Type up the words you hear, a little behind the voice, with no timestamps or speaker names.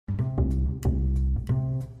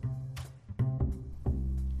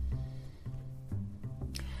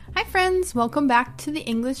friends, welcome back to the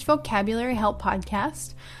English Vocabulary Help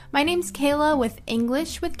Podcast. My name's Kayla with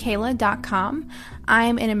EnglishWithKayla.com.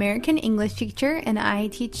 I'm an American English teacher and I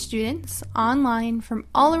teach students online from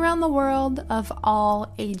all around the world of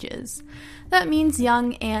all ages. That means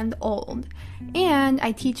young and old. And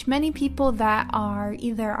I teach many people that are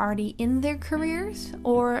either already in their careers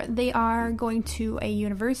or they are going to a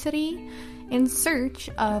university in search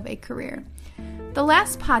of a career. The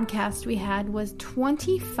last podcast we had was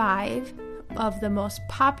 25 of the most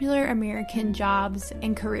popular American jobs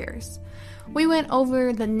and careers. We went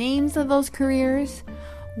over the names of those careers,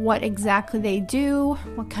 what exactly they do,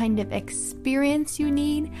 what kind of experience you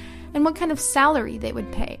need, and what kind of salary they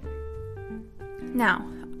would pay. Now,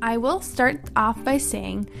 I will start off by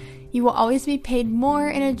saying you will always be paid more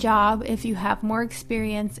in a job if you have more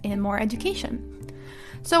experience and more education.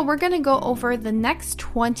 So we're going to go over the next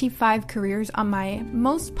 25 careers on my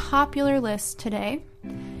most popular list today,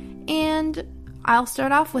 and I'll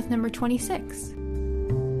start off with number 26.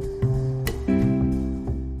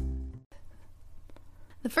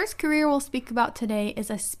 The first career we'll speak about today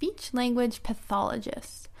is a speech-language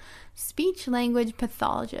pathologist. Speech-language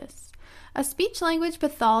pathologist. A speech-language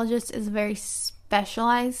pathologist is a very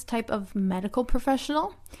specialized type of medical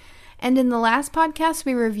professional. And in the last podcast,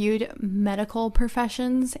 we reviewed medical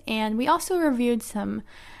professions, and we also reviewed some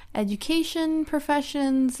education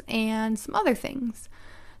professions and some other things.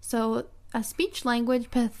 So a speech-language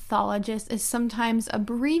pathologist is sometimes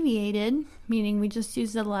abbreviated, meaning we just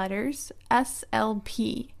use the letters,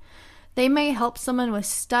 SLP. They may help someone with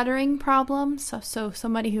stuttering problems, so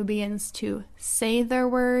somebody who begins to say their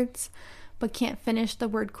words but can't finish the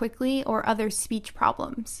word quickly, or other speech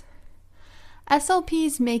problems.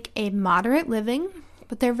 SLPs make a moderate living,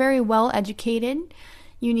 but they're very well educated.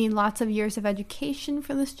 You need lots of years of education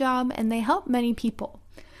for this job, and they help many people.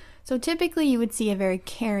 So typically you would see a very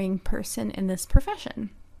caring person in this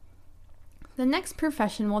profession. The next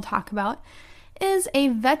profession we'll talk about is a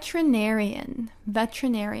veterinarian.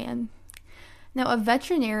 Veterinarian. Now, a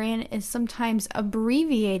veterinarian is sometimes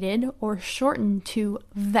abbreviated or shortened to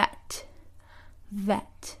vet.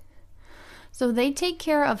 Vet. So they take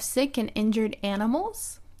care of sick and injured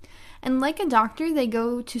animals. And like a doctor, they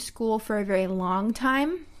go to school for a very long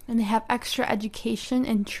time, and they have extra education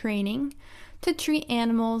and training to treat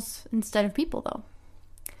animals instead of people, though.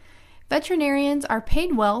 Veterinarians are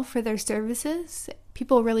paid well for their services.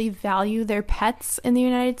 People really value their pets in the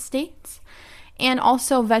United States. And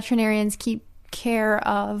also veterinarians keep care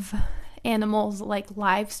of animals like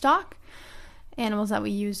livestock, animals that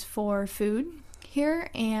we use for food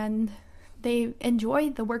here, and they enjoy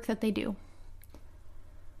the work that they do.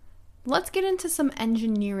 Let's get into some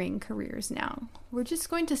engineering careers now. We're just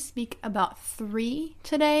going to speak about 3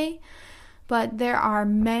 today, but there are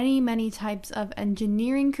many, many types of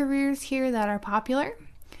engineering careers here that are popular.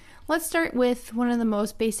 Let's start with one of the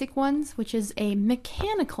most basic ones, which is a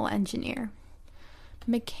mechanical engineer.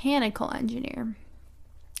 Mechanical engineer.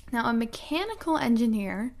 Now, a mechanical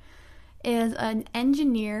engineer is an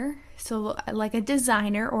engineer, so like a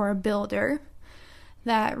designer or a builder,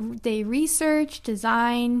 that they research,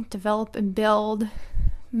 design, develop, and build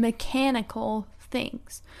mechanical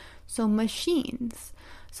things. So machines.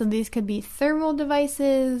 So these could be thermal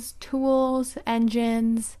devices, tools,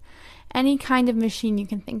 engines, any kind of machine you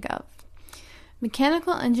can think of.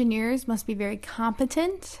 Mechanical engineers must be very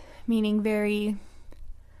competent, meaning very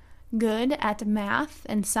good at math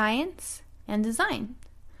and science and design.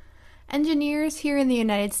 Engineers here in the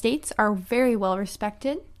United States are very well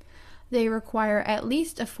respected. They require at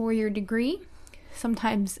least a 4-year degree,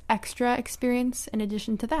 sometimes extra experience in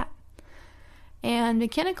addition to that. And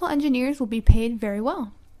mechanical engineers will be paid very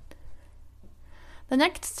well. The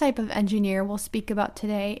next type of engineer we'll speak about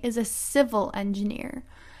today is a civil engineer.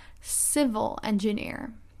 Civil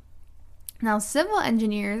engineer. Now, civil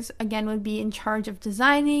engineers, again, would be in charge of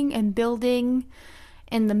designing and building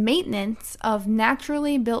and the maintenance of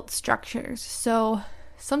naturally built structures. So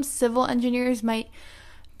some civil engineers might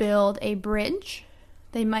build a bridge.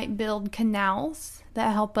 They might build canals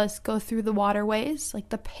that help us go through the waterways, like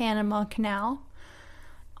the Panama Canal,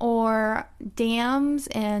 or dams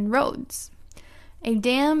and roads. A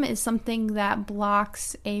dam is something that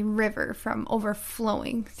blocks a river from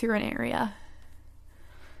overflowing through an area.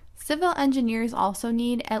 Civil engineers also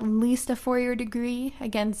need at least a 4-year degree.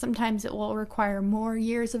 Again, sometimes it will require more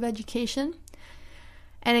years of education.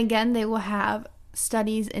 And again, they will have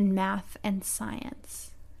studies in math and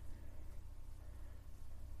science.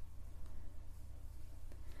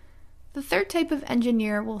 The third type of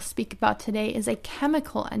engineer we'll speak about today is a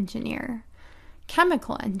chemical engineer.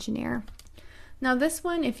 Chemical engineer. Now this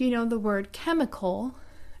one, if you know the word chemical,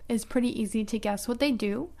 is pretty easy to guess what they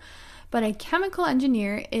do. But a chemical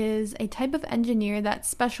engineer is a type of engineer that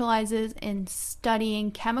specializes in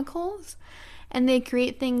studying chemicals, and they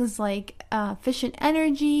create things like efficient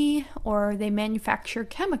energy, or they manufacture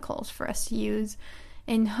chemicals for us to use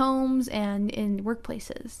in homes and in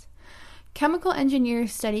workplaces. Chemical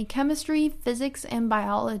engineers study chemistry, physics, and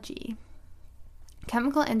biology.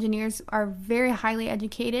 Chemical engineers are very highly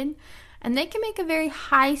educated, and they can make a very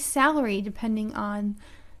high salary depending on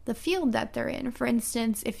the field that they're in. For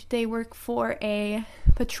instance, if they work for a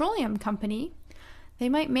petroleum company, they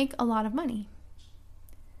might make a lot of money.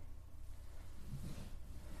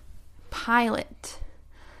 Pilot.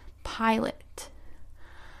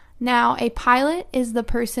 Now, a pilot is the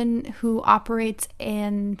person who operates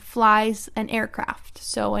and flies an aircraft.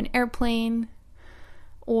 So an airplane,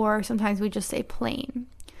 or sometimes we just say plane.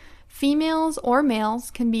 Females or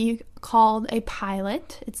males can be called a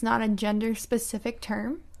pilot. It's not a gender-specific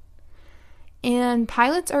term. And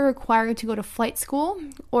pilots are required to go to flight school,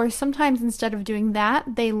 or sometimes instead of doing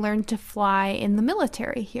that, they learn to fly in the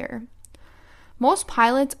military here. Most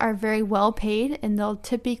pilots are very well paid, and they'll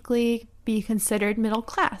typically be considered middle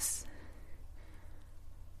class.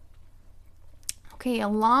 Okay,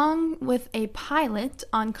 along with a pilot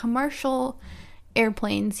on commercial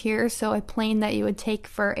airplanes here, so a plane that you would take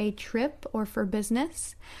for a trip or for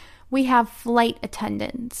business, we have flight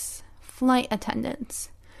attendants.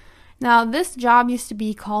 Now, this job used to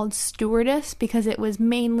be called stewardess because it was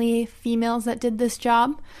mainly females that did this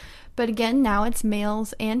job. But again, now it's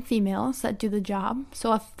males and females that do the job.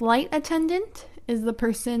 So a flight attendant is the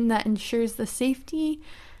person that ensures the safety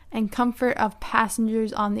and comfort of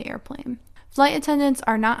passengers on the airplane. Flight attendants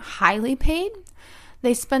are not highly paid.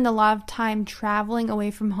 They spend a lot of time traveling away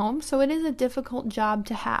from home, so it is a difficult job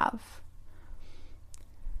to have.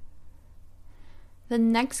 The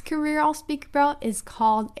next career I'll speak about is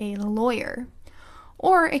called a lawyer,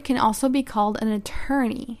 or it can also be called an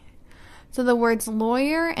attorney. So the words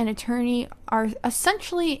lawyer and attorney are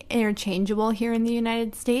essentially interchangeable here in the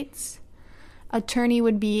United States. Attorney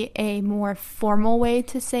would be a more formal way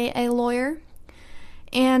to say a lawyer.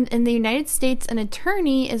 And in the United States, an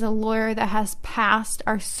attorney is a lawyer that has passed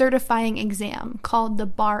our certifying exam called the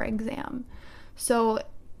bar exam. So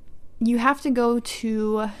you have to go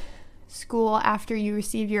to school after you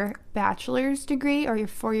receive your bachelor's degree or your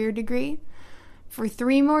 4-year degree for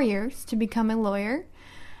 3 more years to become a lawyer.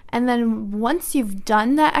 And then once you've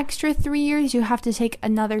done that extra 3 years, you have to take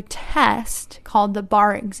another test called the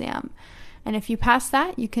bar exam. And if you pass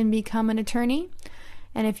that, you can become an attorney.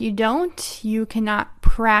 And if you don't, you cannot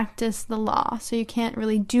practice the law. So you can't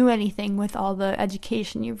really do anything with all the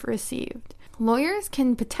education you've received. Lawyers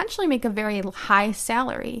can potentially make a very high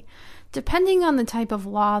salary, depending on the type of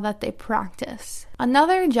law that they practice.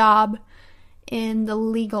 Another job in the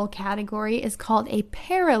legal category is called a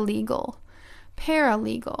paralegal.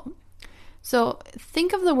 So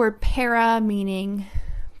think of the word para meaning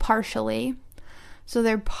partially. So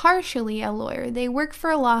they're partially a lawyer. They work for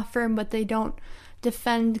a law firm, but they don't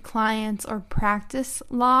defend clients or practice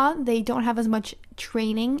law. They don't have as much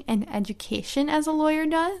training and education as a lawyer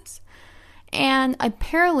does. And a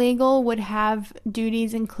paralegal would have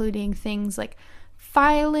duties including things like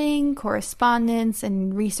filing, correspondence,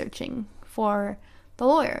 and researching for the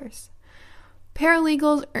lawyers.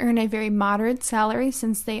 Paralegals earn a very moderate salary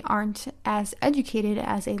since they aren't as educated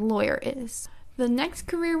as a lawyer is. The next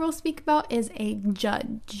career we'll speak about is a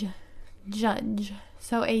judge.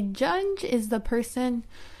 So a judge is the person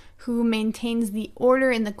who maintains the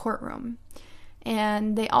order in the courtroom.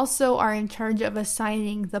 And they also are in charge of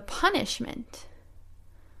assigning the punishment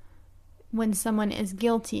when someone is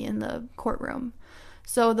guilty in the courtroom.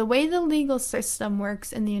 So the way the legal system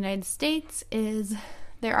works in the United States is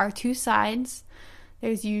there are 2 sides.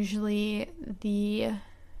 There's usually the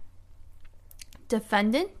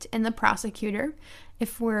defendant and the prosecutor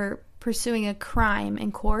if we're pursuing a crime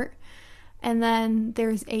in court. And then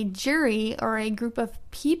there's a jury or a group of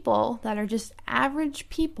people that are just average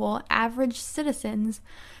people, average citizens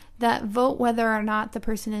that vote whether or not the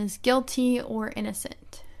person is guilty or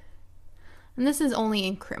innocent. And this is only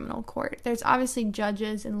in criminal court. There's obviously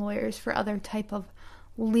judges and lawyers for other type of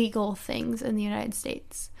legal things in the United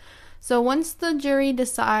States. So once the jury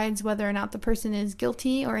decides whether or not the person is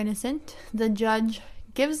guilty or innocent, the judge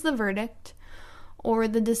gives the verdict or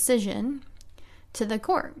the decision to the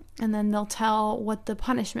court, and then they'll tell what the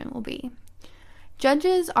punishment will be.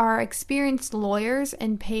 Judges are experienced lawyers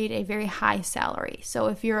and paid a very high salary. So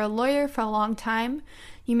if you're a lawyer for a long time,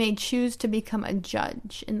 you may choose to become a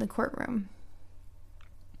judge in the courtroom.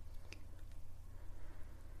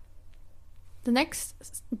 The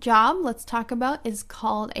next job let's talk about is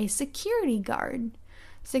called a security guard.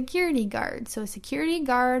 Security guard. So a security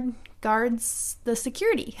guard guards the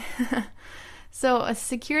security. So a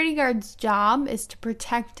security guard's job is to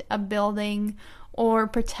protect a building or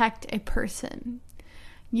protect a person.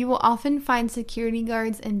 You will often find security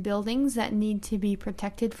guards in buildings that need to be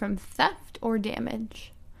protected from theft or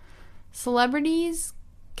damage. Celebrities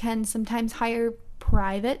can sometimes hire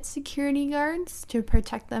private security guards to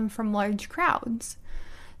protect them from large crowds.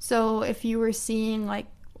 So if you were seeing like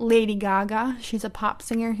Lady Gaga, she's a pop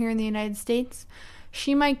singer here in the United States,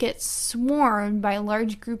 she might get swarmed by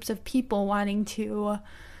large groups of people wanting to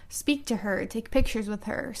speak to her, take pictures with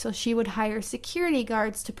her. So she would hire security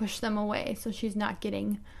guards to push them away so she's not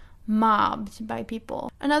getting mobbed by people.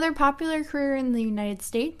 Another popular career in the United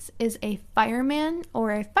States is a fireman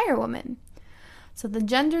or a firewoman. So the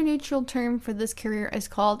gender-neutral term for this career is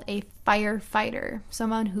called a firefighter,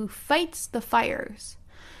 someone who fights the fires.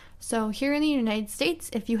 So here in the United States,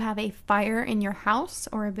 if you have a fire in your house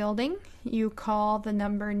or a building, you call the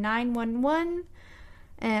number 911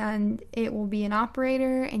 and it will be an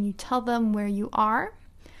operator, and you tell them where you are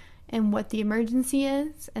and what the emergency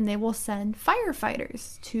is, and they will send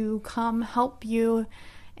firefighters to come help you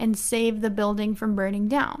and save the building from burning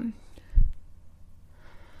down.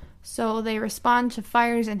 So they respond to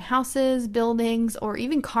fires in houses, buildings, or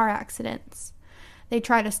even car accidents. They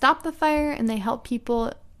try to stop the fire, and they help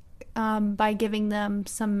people by giving them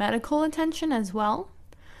some medical attention as well.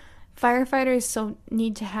 Firefighters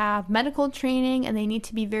need to have medical training, and they need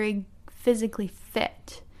to be very physically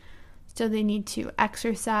fit. So they need to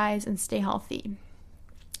exercise and stay healthy.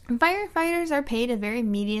 And firefighters are paid a very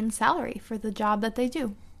median salary for the job that they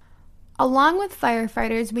do. Along with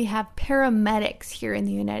firefighters, we have paramedics here in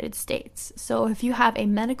the United States. So if you have a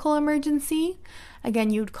medical emergency,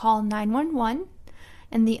 again, you would call 911,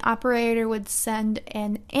 and the operator would send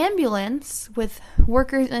an ambulance with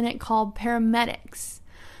workers in it called paramedics.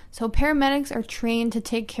 So paramedics are trained to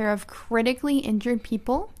take care of critically injured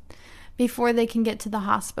people before they can get to the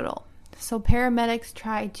hospital. So paramedics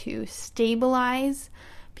try to stabilize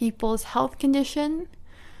people's health condition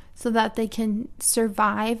so that they can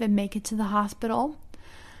survive and make it to the hospital.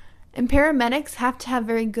 And paramedics have to have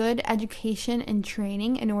very good education and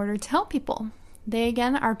training in order to help people. They,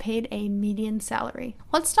 again, are paid a median salary.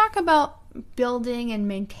 Let's talk about building and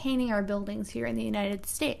maintaining our buildings here in the United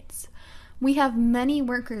States. We have many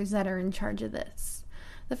workers that are in charge of this.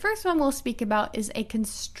 The first one we'll speak about is a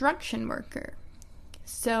construction worker.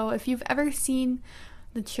 So if you've ever seen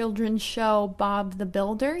the children's show Bob the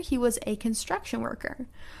Builder, he was a construction worker.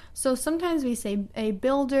 So sometimes we say a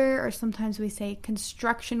builder, or sometimes we say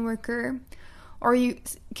construction worker, or you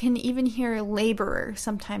can even hear laborer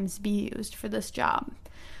sometimes be used for this job.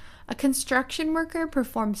 A construction worker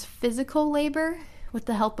performs physical labor with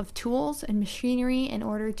the help of tools and machinery in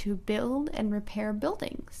order to build and repair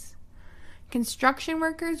buildings. Construction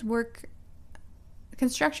workers would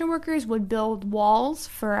build walls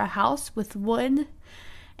for a house with wood,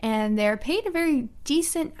 and they're paid a very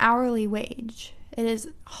decent hourly wage. It is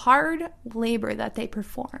hard labor that they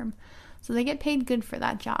perform, so they get paid good for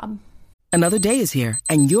that job. Another day is here,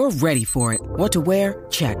 and you're ready for it. What to wear?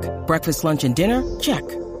 Check. Breakfast, lunch, and dinner? Check.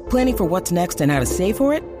 Planning for what's next and how to save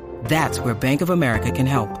for it? That's where Bank of America can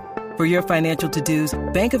help. For your financial to-dos,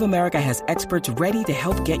 Bank of America has experts ready to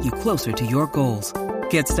help get you closer to your goals.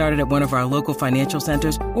 Get started at one of our local financial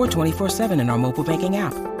centers or 24/7 in our mobile banking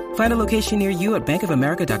app. Find a location near you at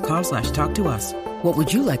bankofamerica.com/talktous. What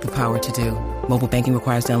would you like the power to do? Mobile banking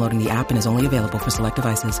requires downloading the app and is only available for select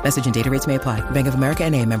devices. Message and data rates may apply. Bank of America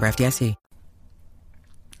N.A., member FDIC.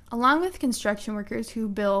 Along with construction workers who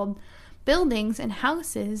build buildings and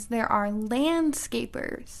houses, there are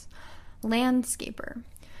landscapers. Landscaper.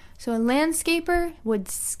 So a landscaper would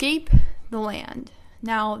scape the land.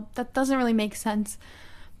 Now, that doesn't really make sense,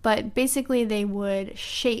 but basically they would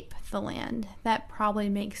shape the land. That probably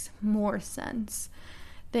makes more sense.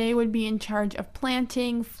 They would be in charge of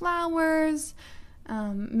planting flowers,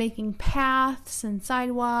 making paths and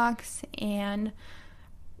sidewalks, and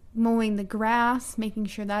mowing the grass, making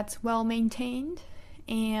sure that's well maintained.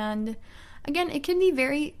 And again, it can be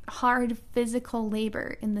very hard physical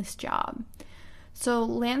labor in this job. So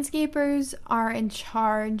landscapers are in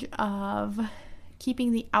charge of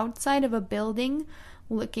keeping the outside of a building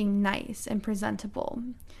looking nice and presentable.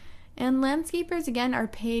 And landscapers, again, are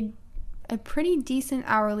paid a pretty decent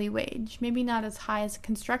hourly wage. Maybe not as high as a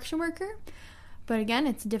construction worker, but again,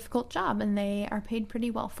 it's a difficult job and they are paid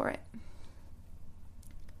pretty well for it.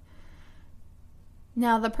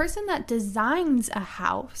 Now, the person that designs a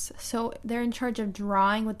house, so they're in charge of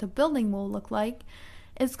drawing what the building will look like,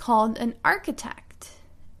 is called an architect.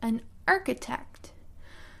 An architect.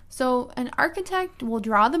 So an architect will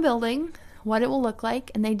draw the building, what it will look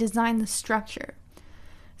like, and they design the structure.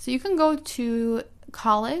 So you can go to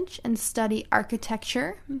college and study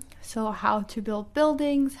architecture, so how to build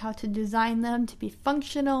buildings, how to design them to be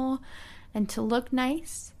functional and to look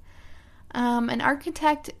nice. An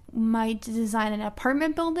architect might design an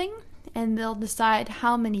apartment building, and they'll decide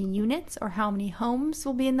how many units or how many homes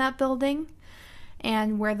will be in that building,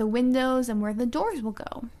 and where the windows and where the doors will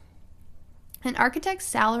go. An architect's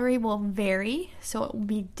salary will vary, so it will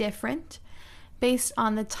be different based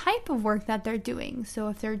on the type of work that they're doing. So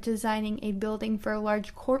if they're designing a building for a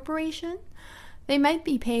large corporation, they might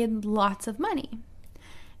be paid lots of money.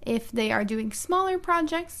 If they are doing smaller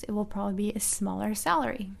projects, it will probably be a smaller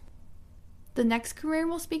salary. The next career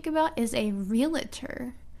we'll speak about is a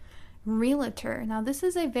realtor. Realtor. Now, this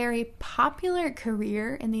is a very popular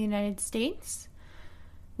career in the United States.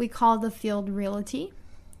 We call the field realty.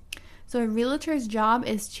 So a realtor's job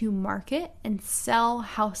is to market and sell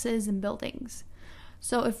houses and buildings.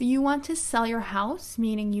 So if you want to sell your house,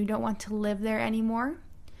 meaning you don't want to live there anymore,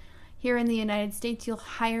 here in the United States, you'll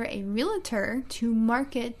hire a realtor to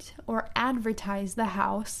market or advertise the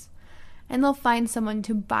house, and they'll find someone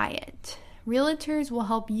to buy it. Realtors will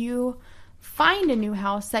help you find a new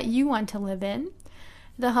house that you want to live in.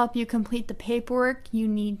 They'll help you complete the paperwork you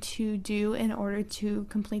need to do in order to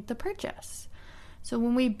complete the purchase. So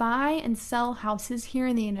when we buy and sell houses here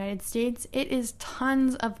in the United States, it is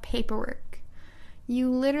tons of paperwork. You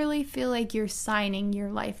literally feel like you're signing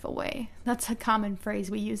your life away. That's a common phrase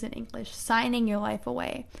we use in English, signing your life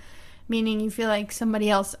away, meaning you feel like somebody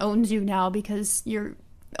else owns you now because you're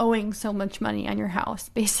owing so much money on your house,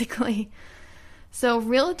 basically. So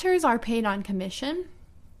realtors are paid on commission,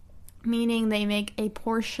 meaning they make a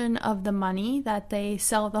portion of the money that they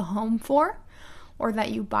sell the home for, or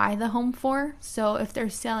that you buy the home for. So if they're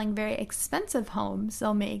selling very expensive homes,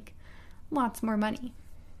 they'll make lots more money.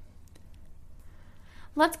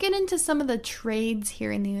 Let's get into some of the trades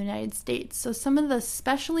here in the United States. So some of the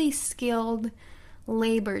specially skilled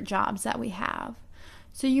labor jobs that we have.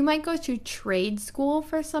 So you might go to trade school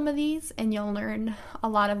for some of these, and you'll learn a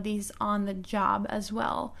lot of these on the job as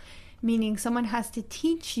well, meaning someone has to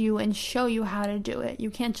teach you and show you how to do it. You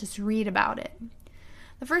can't just read about it.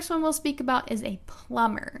 The first one we'll speak about is a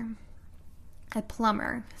plumber. A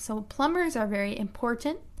plumber. So plumbers are very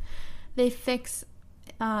important. They fix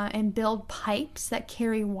and build pipes that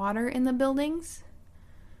carry water in the buildings.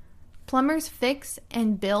 Plumbers fix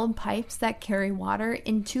and build pipes that carry water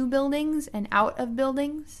into buildings and out of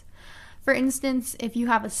buildings. For instance, if you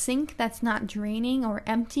have a sink that's not draining or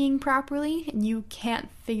emptying properly and you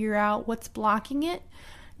can't figure out what's blocking it,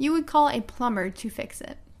 you would call a plumber to fix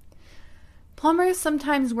it. Plumbers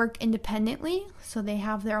sometimes work independently, so they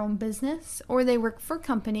have their own business, or they work for a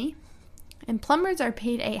company. And plumbers are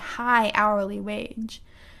paid a high hourly wage.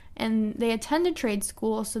 And they attend a trade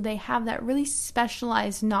school, so they have that really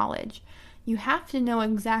specialized knowledge. You have to know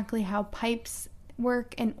exactly how pipes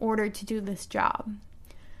work in order to do this job.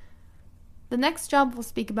 The next job we'll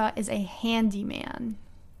speak about is a handyman.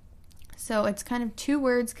 So it's kind of two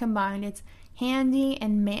words combined. It's handy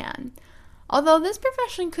and man. Although this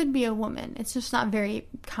profession could be a woman, it's just not very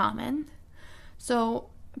common. So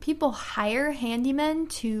people hire handymen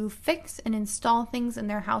to fix and install things in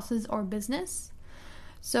their houses or business.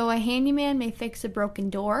 So a handyman may fix a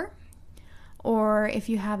broken door, or if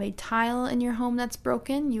you have a tile in your home that's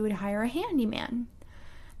broken, you would hire a handyman.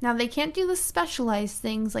 Now they can't do the specialized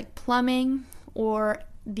things like plumbing or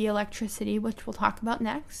the electricity, which we'll talk about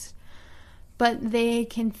next. But they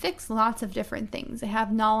can fix lots of different things. They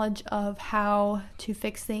have knowledge of how to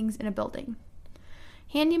fix things in a building.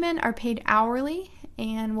 Handymen are paid hourly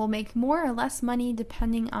and will make more or less money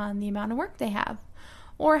depending on the amount of work they have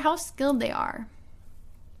or how skilled they are.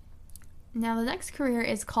 Now the next career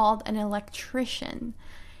is called an electrician.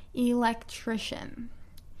 Electrician.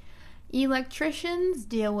 Electricians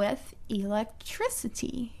deal with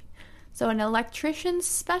electricity. So an electrician's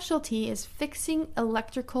specialty is fixing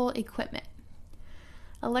electrical equipment.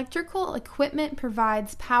 Electrical equipment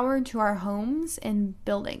provides power to our homes and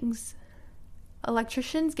buildings.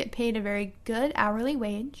 Electricians get paid a very good hourly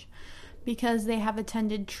wage because they have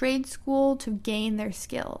attended trade school to gain their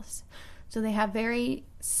skills. So they have very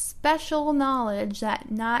special knowledge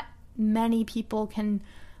that not many people can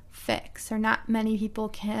fix, or not many people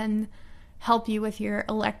can help you with your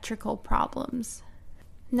electrical problems.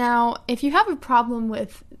 Now, if you have a problem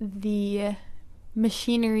with the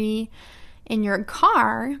machinery in your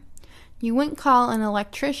car, you wouldn't call an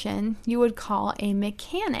electrician, you would call a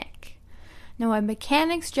mechanic. Now, a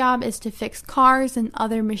mechanic's job is to fix cars and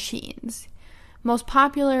other machines. Most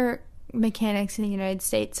popular mechanics in the United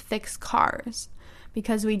States fix cars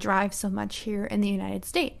because we drive so much here in the United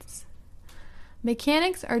States.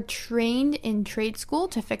 Mechanics are trained in trade school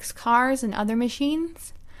to fix cars and other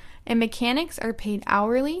machines, and mechanics are paid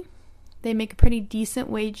hourly. They make a pretty decent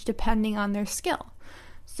wage depending on their skill.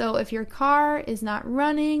 So if your car is not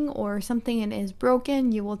running or something is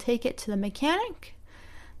broken, you will take it to the mechanic.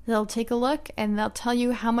 They'll take a look and they'll tell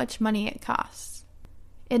you how much money it costs.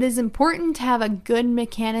 It is important to have a good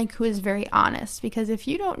mechanic who is very honest, because if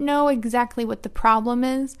you don't know exactly what the problem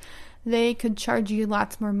is, they could charge you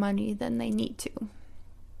lots more money than they need to.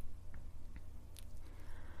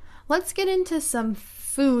 Let's get into some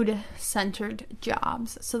food-centered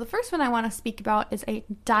jobs. So the first one I want to speak about is a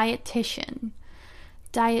dietitian.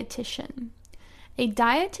 A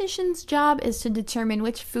dietitian's job is to determine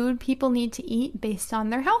which food people need to eat based on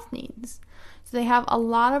their health needs. So they have a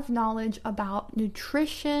lot of knowledge about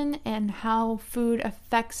nutrition and how food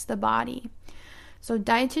affects the body. So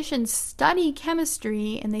dietitians study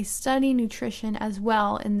chemistry and they study nutrition as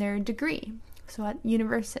well in their degree, so at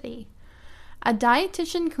university. A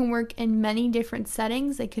dietitian can work in many different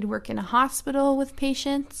settings. They could work in a hospital with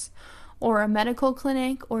patients, or a medical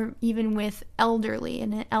clinic, or even with elderly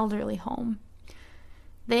in an elderly home.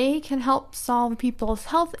 They can help solve people's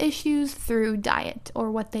health issues through diet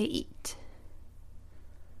or what they eat.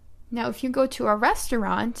 Now, if you go to a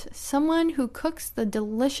restaurant, someone who cooks the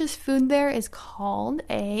delicious food there is called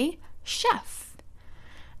a chef.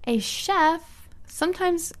 A chef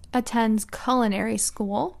sometimes attends culinary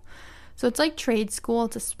school. So it's like trade school.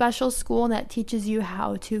 It's a special school that teaches you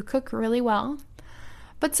how to cook really well.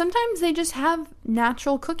 But sometimes they just have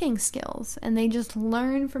natural cooking skills and they just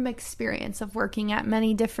learn from experience of working at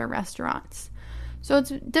many different restaurants. So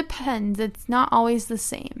it depends. It's not always the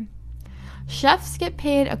same. Chefs get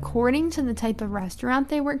paid according to the type of restaurant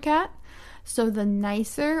they work at. So the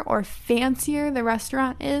nicer or fancier the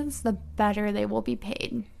restaurant is, the better they will be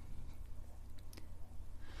paid.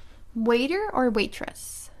 Waiter or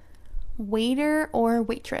waitress? Waiter or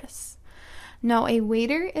waitress? Now, a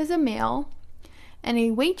waiter is a male and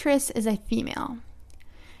a waitress is a female.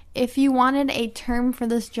 If you wanted a term for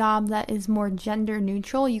this job that is more gender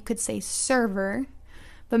neutral, you could say server,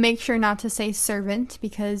 but make sure not to say servant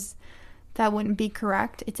because that wouldn't be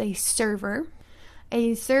correct. It's a server.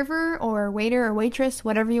 A server or waiter or waitress,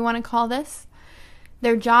 whatever you want to call this,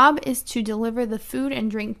 their job is to deliver the food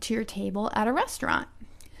and drink to your table at a restaurant.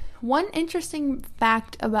 One interesting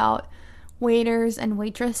fact about waiters and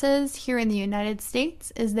waitresses here in the United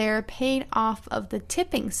States is they're paid off of the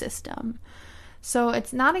tipping system. So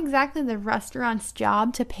it's not exactly the restaurant's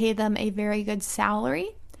job to pay them a very good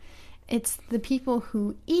salary. It's the people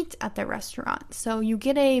who eat at the restaurant. So you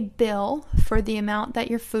get a bill for the amount that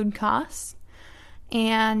your food costs.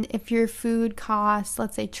 And if your food costs,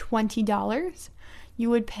 let's say $20, you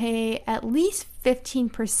would pay at least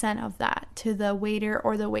 15% of that to the waiter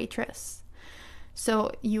or the waitress.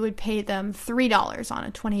 So you would pay them $3 on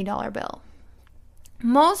a $20 bill.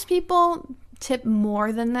 Most people tip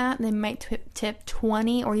more than that. They might tip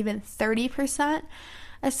 20 or even 30%,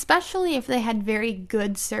 especially if they had very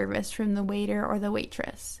good service from the waiter or the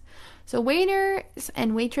waitress. So waiters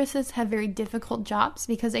and waitresses have very difficult jobs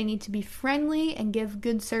because they need to be friendly and give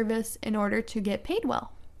good service in order to get paid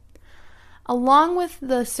well. Along with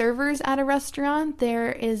the servers at a restaurant,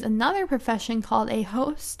 there is another profession called a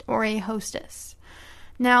host or a hostess.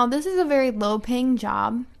 Now, this is a very low-paying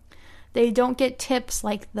job. They don't get tips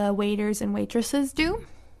like the waiters and waitresses do.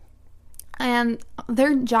 And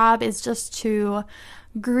their job is just to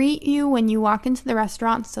greet you when you walk into the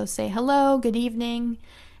restaurant. So say hello, good evening.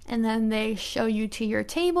 And then they show you to your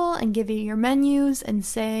table and give you your menus and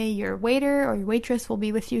say your waiter or your waitress will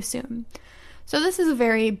be with you soon. So this is a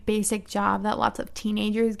very basic job that lots of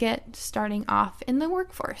teenagers get starting off in the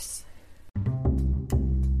workforce.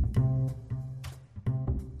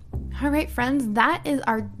 All right, friends, that is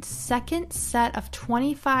our second set of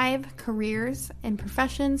 25 careers and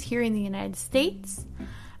professions here in the United States.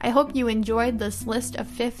 I hope you enjoyed this list of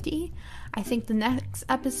 50. I think the next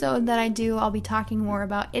episode that I do, I'll be talking more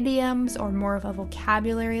about idioms or more of a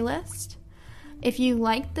vocabulary list. If you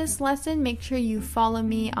liked this lesson, make sure you follow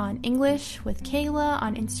me on English with Kayla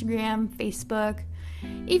on Instagram, Facebook,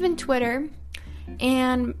 even Twitter.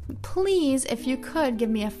 And please, if you could, give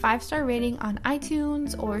me a 5-star rating on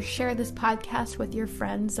iTunes or share this podcast with your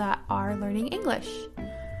friends that are learning English. All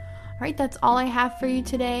right, that's all I have for you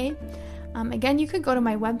today. Again, you could go to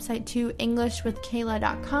my website too,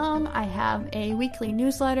 englishwithkayla.com. I have a weekly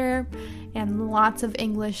newsletter and lots of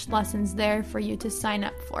English lessons there for you to sign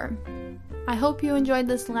up for. I hope you enjoyed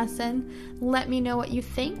this lesson. Let me know what you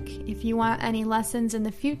think. If you want any lessons in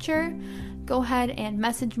the future, go ahead and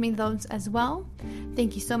message me those as well.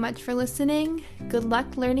 Thank you so much for listening. Good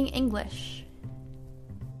luck learning English.